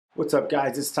What's up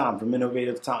guys, it's Tom from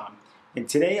Innovative Tom, and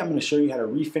today I'm going to show you how to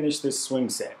refinish this swing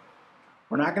set.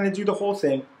 We're not going to do the whole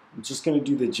thing, I'm just going to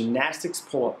do the gymnastics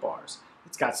pull-up bars.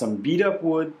 It's got some beat up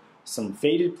wood, some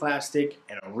faded plastic,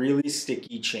 and a really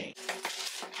sticky chain.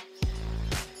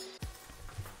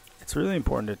 It's really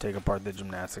important to take apart the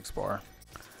gymnastics bar.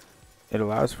 It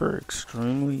allows for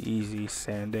extremely easy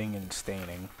sanding and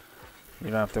staining.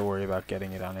 You don't have to worry about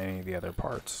getting it on any of the other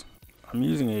parts. I'm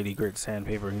using 80 grit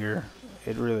sandpaper here.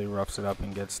 It really roughs it up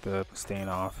and gets the stain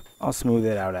off. I'll smooth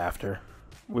it out after.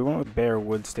 We went with bare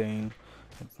wood stain.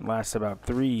 It lasts about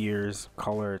 3 years.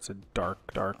 Color, it's a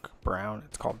dark brown.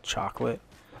 It's called chocolate.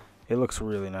 It looks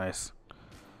really nice.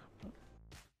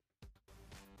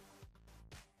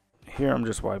 Here I'm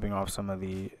just wiping off some of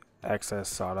the excess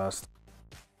sawdust.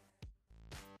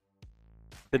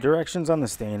 The directions on the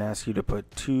stain ask you to put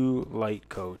 2 light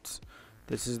coats.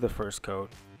 This is the first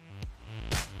coat.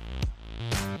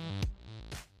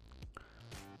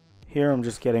 Here I'm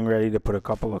just getting ready to put a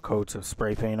couple of coats of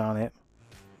spray paint on it.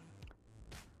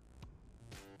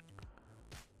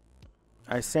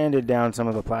 I sanded down some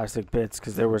of the plastic bits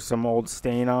because there was some old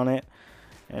stain on it,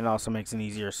 and it also makes an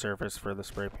easier surface for the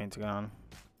spray paint to go on.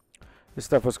 This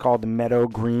stuff was called Meadow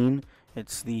Green.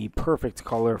 It's the perfect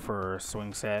color for a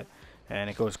swing set, and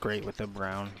it goes great with the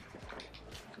brown.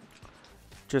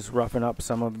 Just roughing up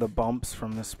some of the bumps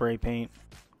from the spray paint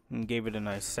and gave it a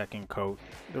nice second coat.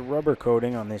 The rubber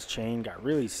coating on this chain got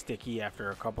really sticky after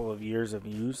a couple of years of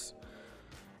use.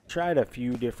 Tried a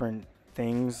few different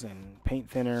things, and paint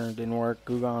thinner didn't work,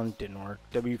 Goo Gone didn't work,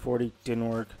 W40 didn't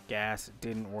work, gas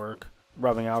didn't work,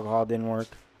 rubbing alcohol didn't work.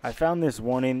 I found this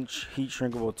 1-inch heat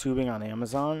shrinkable tubing on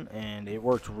Amazon and it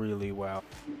worked really well.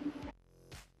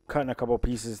 Cutting a couple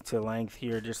pieces to length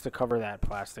here just to cover that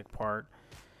plastic part.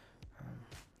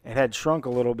 It had shrunk a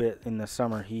little bit in the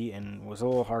summer heat and was a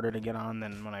little harder to get on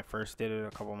than when I first did it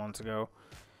a couple months ago.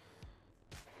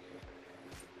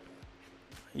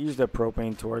 I used a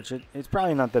propane torch. It's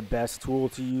probably not the best tool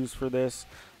to use for this.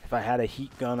 If I had a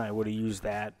heat gun, I would have used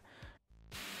that.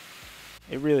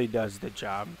 It really does the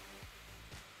job.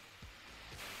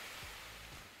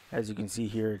 As you can see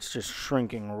here, it's just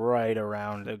shrinking right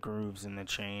around the grooves in the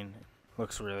chain.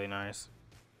 Looks really nice.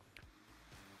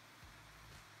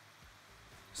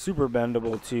 Super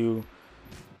bendable too.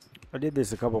 I did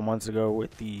this a couple months ago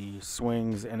with the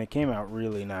swings and it came out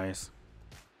really nice.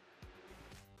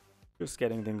 Just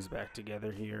getting things back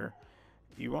together here.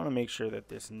 You want to make sure that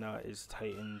this nut is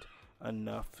tightened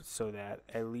enough so that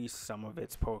at least some of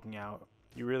it's poking out.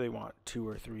 You really want 2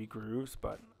 or 3 grooves,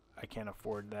 but I can't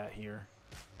afford that here.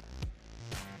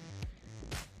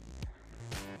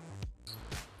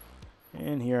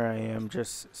 And here I am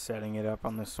just setting it up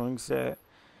on the swing set.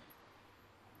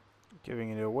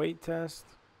 Giving it a weight test.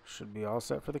 Should be all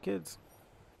set for the kids.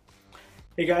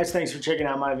 Hey guys, thanks for checking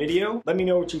out my video. Let me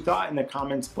know what you thought in the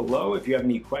comments below. If you have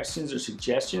any questions or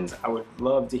suggestions, I would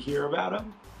love to hear about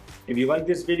them. If you like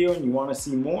this video and you want to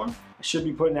see more, I should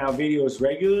be putting out videos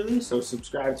regularly, so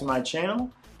subscribe to my channel.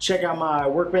 Check out my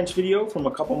workbench video from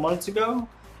a couple months ago,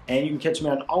 and you can catch me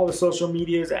on all the social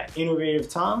medias at Innovative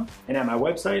Tom and at my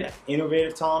website at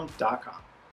innovativetom.com.